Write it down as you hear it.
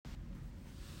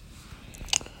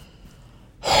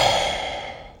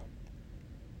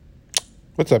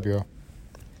What's up, y'all?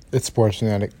 It's Sports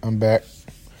Fanatic. I'm back.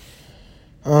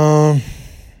 And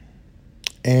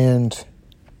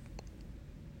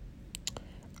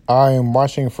I am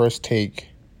watching First Take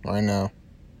right now.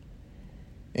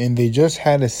 And they just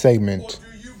had a segment.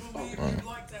 I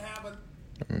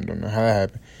don't know how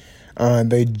that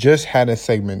happened. They just had a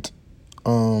segment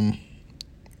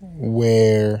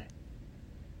where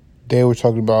they were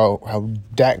talking about how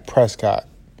Dak Prescott,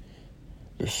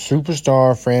 the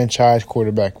superstar franchise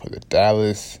quarterback for the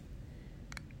Dallas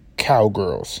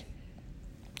Cowgirls,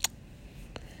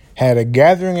 had a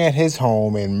gathering at his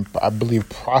home in, I believe,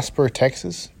 Prosper,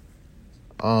 Texas.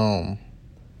 And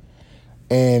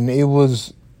it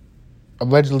was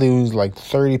allegedly like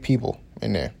 30 people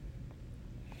in there.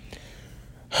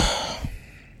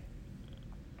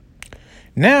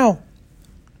 Now,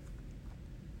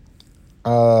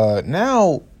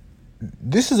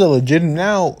 this is a legit.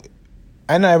 Now,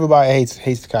 I know everybody hates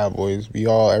the Cowboys.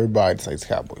 Everybody just hates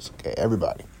the Cowboys. Okay,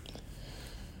 everybody.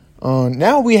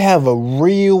 Now we have a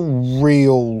real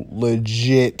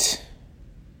legit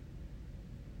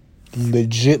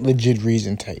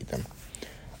reason to hate them.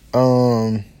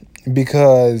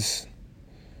 Because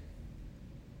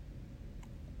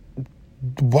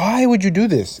why would you do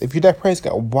this? If you're Dak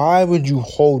Prescott, why would you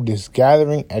hold this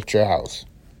gathering at your house?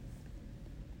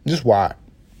 Just why?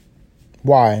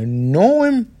 Why?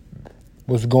 Knowing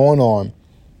what's going on,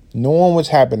 knowing what's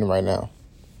happening right now,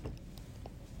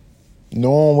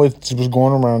 knowing what's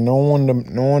going around,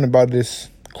 knowing about this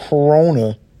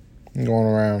corona going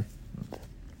around,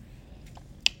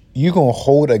 you're going to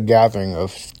hold a gathering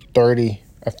of 30,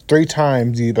 three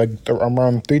times the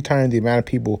amount of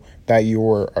people that you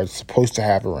are supposed to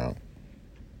have around.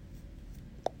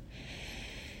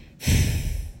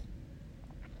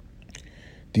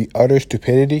 The utter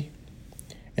stupidity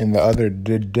and the utter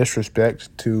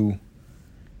disrespect to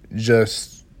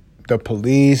just the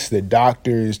police, the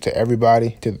doctors, to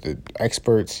everybody, to the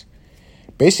experts.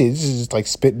 Basically, this is just like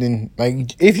spitting.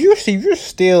 Like, if you're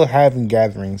still having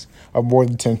gatherings of more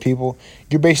than 10 people,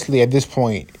 you're basically at this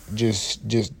point just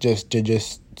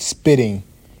spitting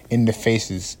in the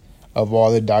faces of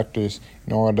all the doctors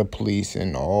and all the police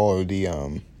and all of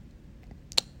the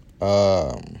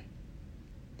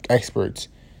experts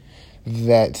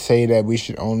that say that we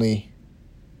should only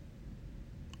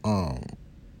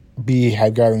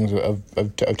have gatherings of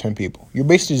 10 people. You're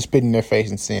basically just spitting in their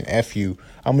face and saying, F you,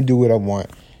 I'm going to do what I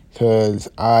want because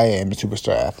I am a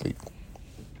superstar athlete.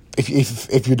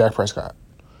 If you're Dak Prescott.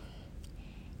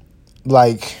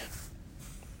 Like,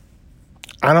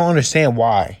 I don't understand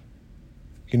why.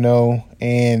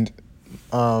 And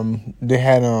they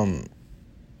had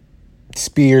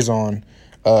Spears on,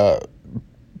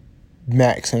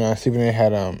 Max, and I see when they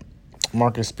had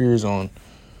Marcus Spears on,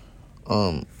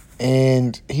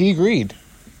 and he agreed.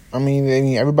 I mean,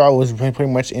 everybody was pretty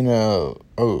much in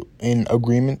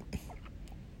agreement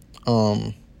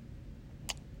about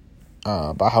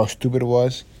how stupid it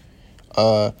was.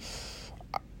 I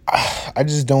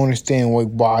just don't understand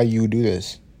why you do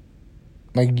this.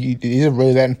 Like, is it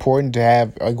really that important to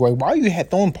have? Like why are you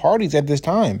throwing parties at this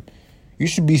time? You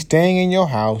should be staying in your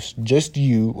house, just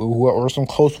you, or some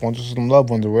close ones, or some loved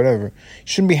ones, or whatever. You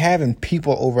shouldn't be having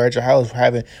people over at your house,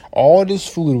 having all this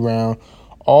food around,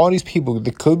 all these people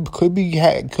that could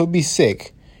be sick.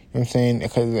 You know what I'm saying?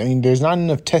 Because there's not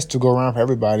enough tests to go around for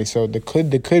everybody, so they could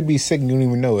be sick and you don't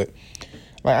even know it.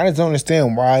 Like, I just don't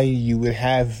understand why you would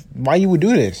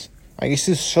do this. Like, it's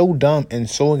just so dumb and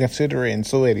so inconsiderate and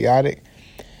so idiotic.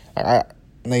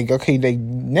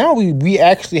 Now we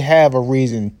actually have a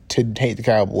reason to hate the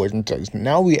Cowboys.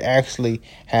 Now we actually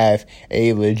have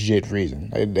a legit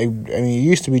reason. It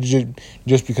used to be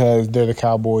just because they're the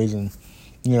Cowboys and,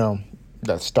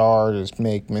 that star just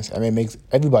makes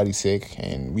everybody sick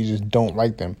and we just don't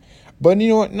like them. But you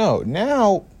know what? No,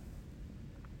 now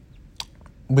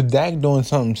with Dak doing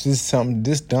something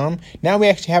this dumb, now we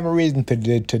actually have a reason to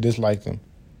dislike them.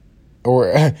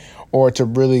 Or to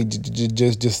really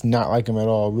just not like him at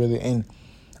all, really. And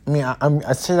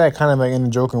I say that kind of like in a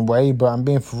joking way, but I'm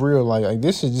being for real. Like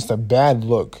this is just a bad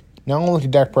look, not only to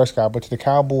Dak Prescott but to the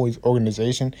Cowboys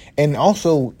organization, and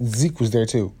also Zeke was there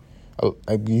too.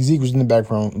 Zeke was in the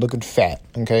background looking fat.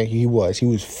 Okay, he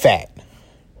was fat,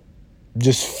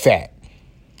 just fat.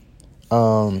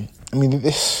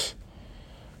 This.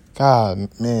 God,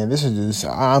 man, this is just.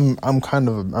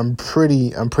 I'm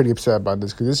pretty upset about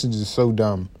this because this is just so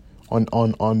dumb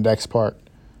on Dak's part.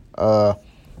 Let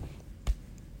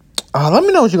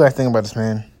me know what you guys think about this,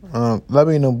 man. Let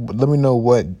me know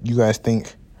what you guys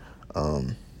think.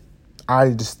 I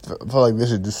just feel like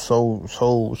this is just so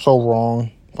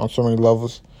wrong on so many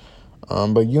levels.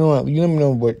 But you know what? You let me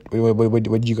know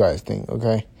what you guys think.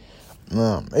 Okay.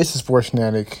 It's a Sports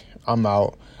Fanatic. I'm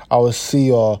out. I will see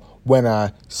y'all when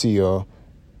I see y'all.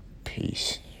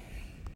 Peace.